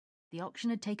The auction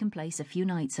had taken place a few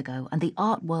nights ago, and the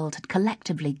art world had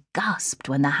collectively gasped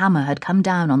when the hammer had come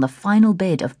down on the final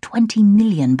bid of £20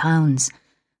 million.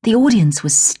 The audience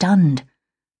was stunned.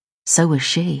 So was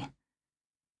she.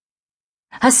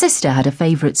 Her sister had a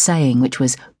favourite saying, which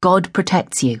was, "God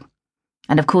protects you."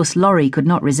 And of course Laurie could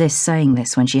not resist saying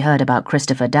this when she heard about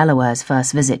Christopher Delaware's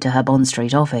first visit to her Bond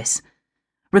Street office.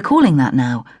 Recalling that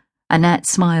now, Annette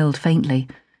smiled faintly.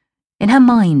 In her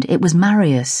mind, it was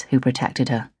Marius who protected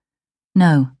her.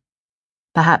 No,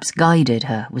 perhaps guided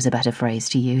her was a better phrase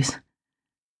to use.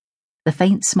 The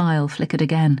faint smile flickered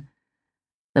again.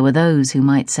 There were those who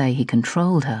might say he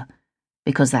controlled her,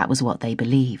 because that was what they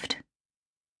believed.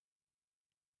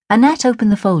 Annette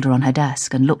opened the folder on her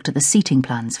desk and looked at the seating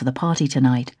plans for the party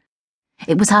tonight.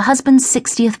 It was her husband's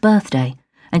 60th birthday,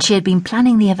 and she had been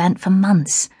planning the event for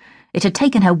months. It had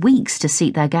taken her weeks to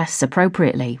seat their guests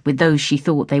appropriately, with those she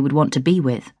thought they would want to be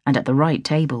with, and at the right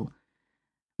table.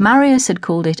 Marius had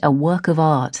called it a work of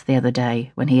art the other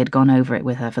day when he had gone over it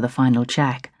with her for the final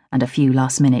check and a few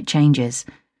last-minute changes.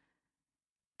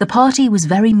 The party was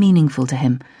very meaningful to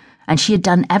him, and she had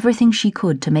done everything she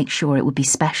could to make sure it would be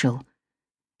special.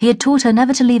 He had taught her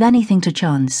never to leave anything to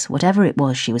chance, whatever it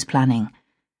was she was planning.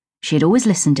 She had always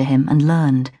listened to him and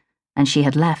learned, and she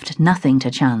had left nothing to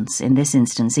chance in this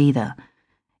instance either.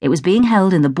 It was being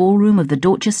held in the ballroom of the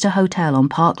Dorchester Hotel on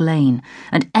Park Lane,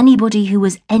 and anybody who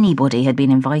was anybody had been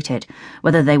invited,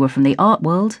 whether they were from the art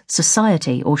world,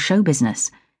 society, or show business.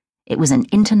 It was an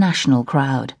international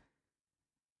crowd.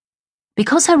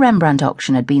 Because her Rembrandt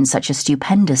auction had been such a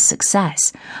stupendous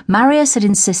success, Marius had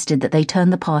insisted that they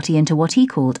turn the party into what he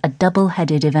called a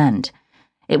double-headed event.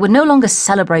 It would no longer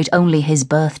celebrate only his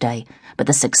birthday, but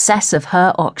the success of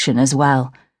her auction as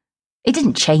well. It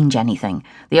didn't change anything.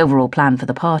 The overall plan for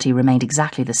the party remained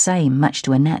exactly the same, much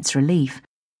to Annette's relief.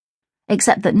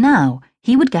 Except that now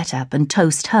he would get up and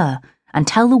toast her and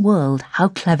tell the world how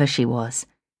clever she was.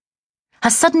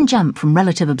 Her sudden jump from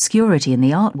relative obscurity in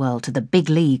the art world to the big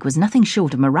league was nothing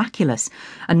short of miraculous,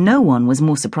 and no one was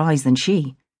more surprised than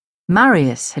she.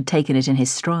 Marius had taken it in his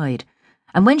stride,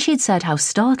 and when she had said how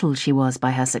startled she was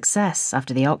by her success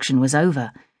after the auction was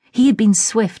over, he had been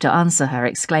swift to answer her,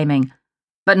 exclaiming,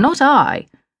 "But not I.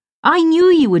 I knew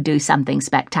you would do something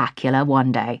spectacular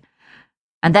one day."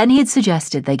 And then he had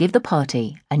suggested they give the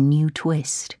party a new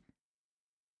twist.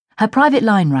 Her private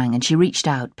line rang and she reached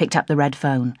out, picked up the red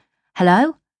phone.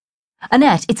 "Hello?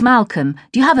 Annette, it's Malcolm.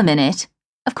 Do you have a minute?"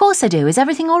 "Of course I do. Is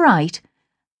everything all right?"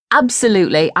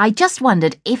 "Absolutely. I just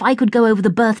wondered if I could go over the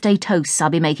birthday toasts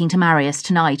I'll be making to Marius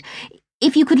tonight.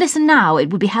 If you could listen now, it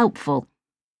would be helpful."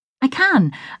 "I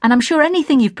can, and I'm sure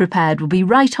anything you've prepared will be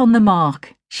right on the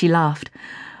mark," she laughed.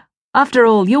 "After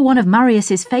all, you're one of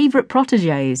Marius's favourite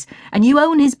protégés, and you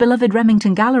own his beloved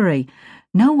Remington Gallery.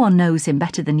 No one knows him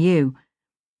better than you."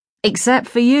 "Except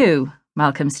for you,"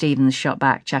 Malcolm Stevens shot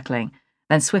back, chuckling,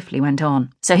 then swiftly went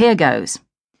on. "So here goes."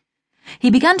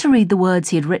 He began to read the words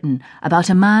he had written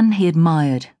about a man he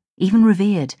admired, even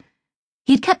revered.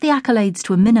 He had kept the accolades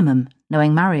to a minimum,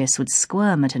 knowing Marius would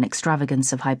squirm at an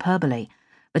extravagance of hyperbole,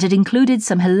 but had included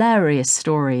some hilarious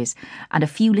stories and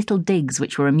a few little digs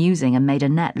which were amusing and made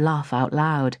Annette laugh out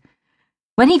loud.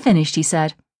 When he finished, he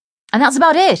said, "And that's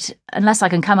about it, unless I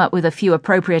can come up with a few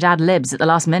appropriate ad-libs at the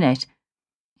last minute."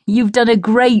 "You've done a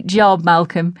great job,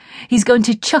 Malcolm. He's going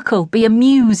to chuckle, be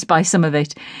amused by some of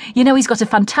it. You know, he's got a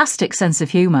fantastic sense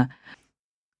of humour.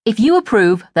 If you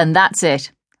approve, then that's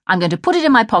it. I'm going to put it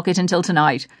in my pocket until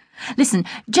tonight. Listen,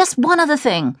 just one other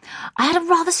thing. I had a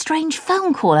rather strange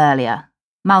phone call earlier."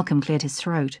 Malcolm cleared his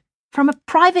throat. "From a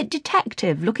private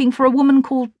detective looking for a woman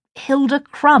called Hilda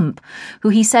Crump, who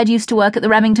he said used to work at the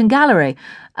Remington Gallery.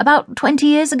 About 20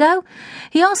 years ago.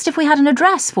 He asked if we had an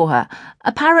address for her.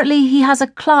 Apparently he has a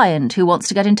client who wants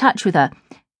to get in touch with her.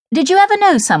 Did you ever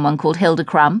know someone called Hilda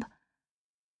Crump?"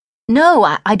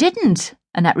 "No, I didn't,"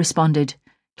 Annette responded,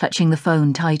 clutching the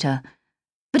phone tighter.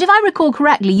 "But if I recall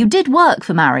correctly, you did work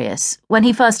for Marius when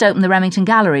he first opened the Remington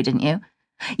Gallery, didn't you?"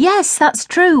 "Yes, that's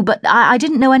true, but I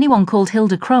didn't know anyone called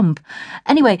Hilda Crump.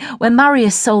 Anyway, when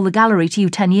Marius sold the gallery to you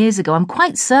 10 years ago, I'm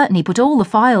quite certain he put all the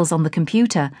files on the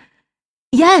computer."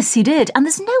 "Yes, he did, and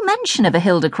there's no mention of a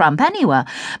Hilda Crump anywhere,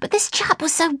 but this chap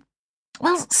was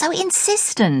so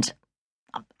insistent.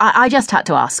 I just had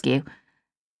to ask you."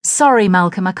 "Sorry,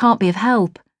 Malcolm, I can't be of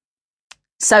help."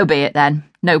 "So be it then,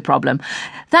 no problem.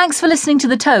 Thanks for listening to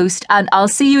the toast, and I'll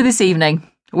see you this evening.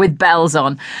 With bells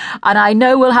on, and I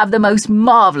know we'll have the most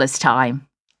marvellous time."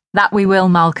 "That we will,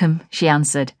 Malcolm," she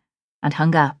answered, and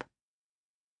hung up.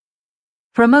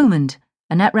 For a moment,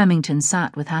 Annette Remington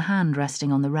sat with her hand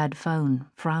resting on the red phone,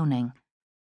 frowning.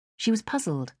 She was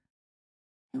puzzled.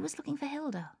 Who was looking for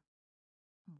Hilda?